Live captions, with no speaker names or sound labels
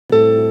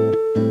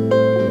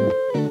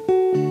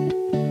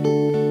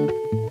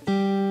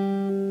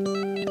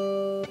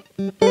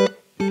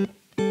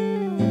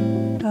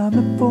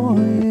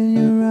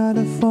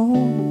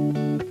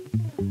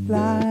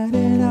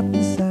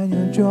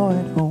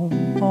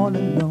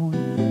all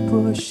alone,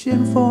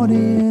 pushing 40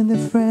 in the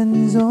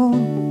friend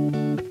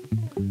zone.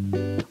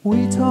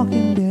 We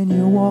talking, then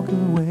you walk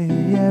away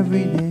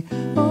every day.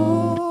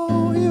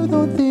 Oh, you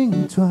don't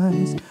think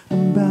twice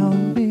about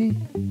me.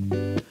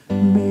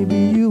 Maybe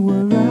you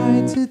were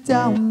right to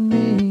doubt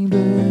me,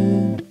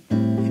 but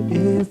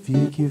if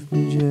you give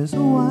me just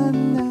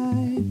one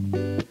night,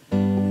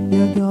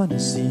 you're gonna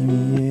see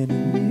me in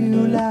a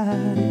new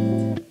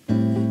light.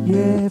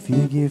 Yeah, if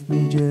you give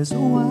me just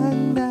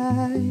one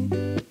night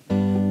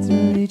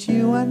to reach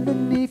you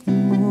underneath the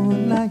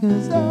moonlight,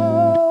 'cause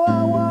oh,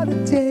 I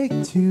wanna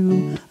take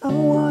two, I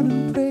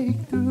wanna break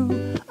through,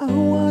 I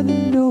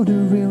wanna know the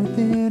real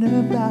thing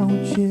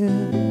about you,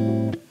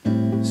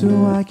 so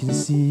I can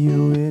see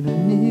you in a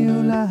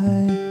new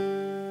light.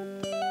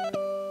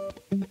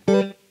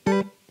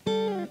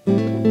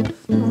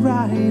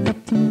 Right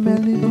up to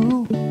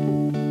Malibu,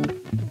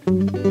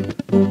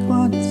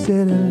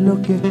 consider,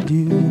 look at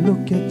you,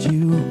 look at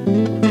you.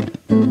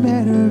 No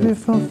matter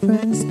if our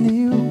friends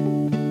knew,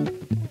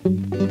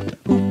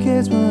 who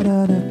cares what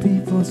other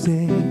people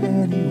say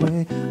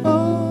anyway?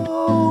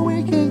 Oh,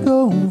 we can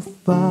go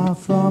far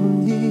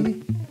from here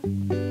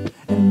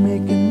and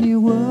make a new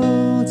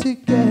world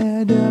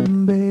together,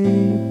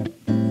 babe.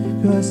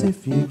 'Cause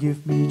if you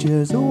give me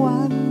just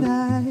one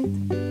night,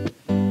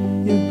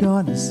 you're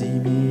gonna see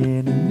me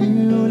in a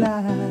new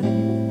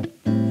light.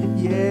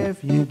 Yeah,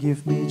 if you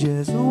give me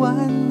just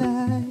one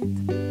night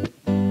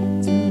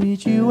to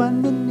meet you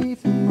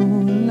underneath the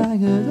moonlight,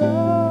 'cause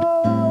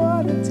oh, I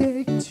wanna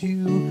take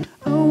two,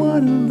 I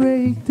wanna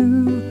break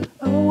through,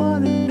 I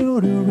wanna know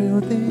the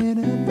real thing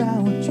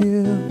about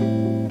you,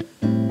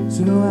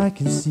 so I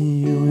can see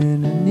you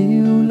in a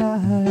new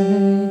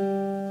light.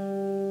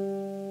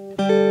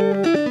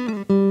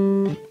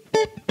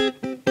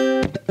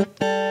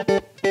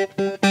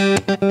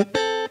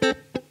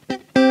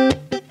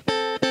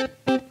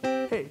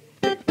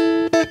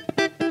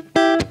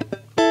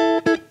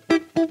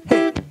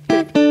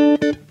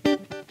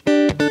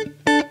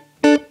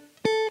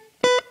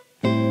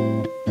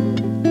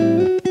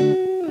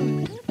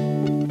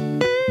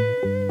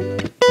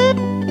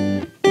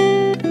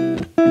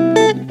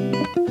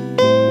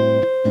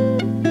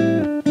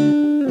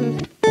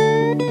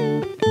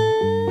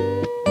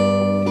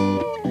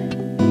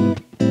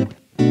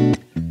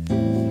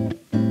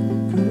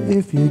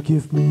 If you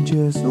give me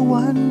just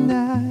one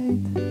night,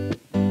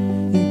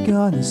 you're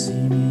gonna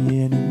see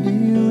me in a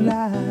new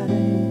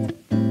light.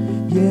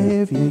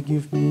 Yeah, if you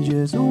give me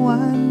just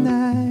one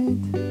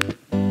night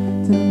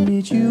to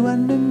meet you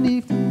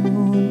underneath the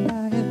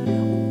moonlight.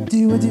 What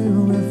do I do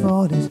with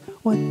all this?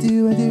 What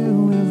do I do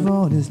with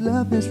all this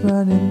love that's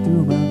running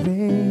through my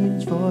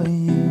veins for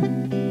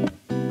you?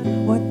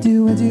 What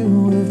do I do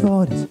with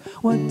all this?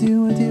 What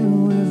do I do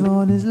with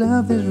all this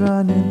love that's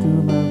running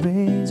through my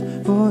veins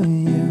for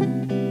you?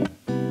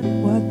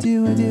 What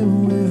do I do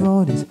with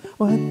all this?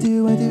 What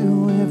do I do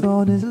with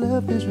all this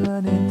love that's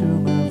running through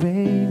my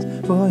veins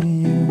for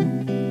you?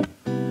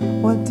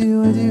 What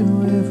do I do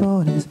with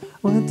all this?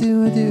 What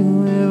do I do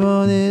with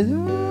all this?